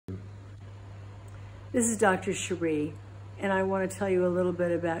This is Dr. Chérie, and I want to tell you a little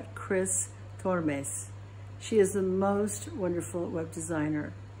bit about Chris Tormes. She is the most wonderful web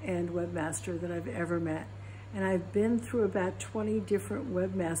designer and webmaster that I've ever met. And I've been through about 20 different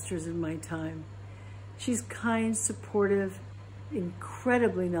webmasters in my time. She's kind, supportive,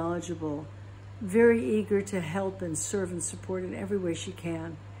 incredibly knowledgeable, very eager to help and serve and support in every way she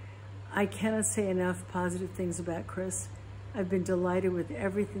can. I cannot say enough positive things about Chris. I've been delighted with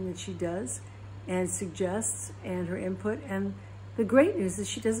everything that she does and suggests and her input. And the great news is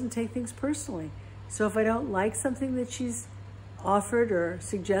she doesn't take things personally. So if I don't like something that she's offered or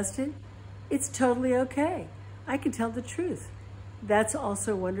suggested, it's totally okay. I can tell the truth. That's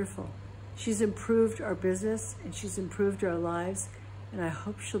also wonderful. She's improved our business and she's improved our lives, and I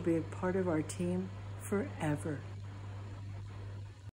hope she'll be a part of our team forever.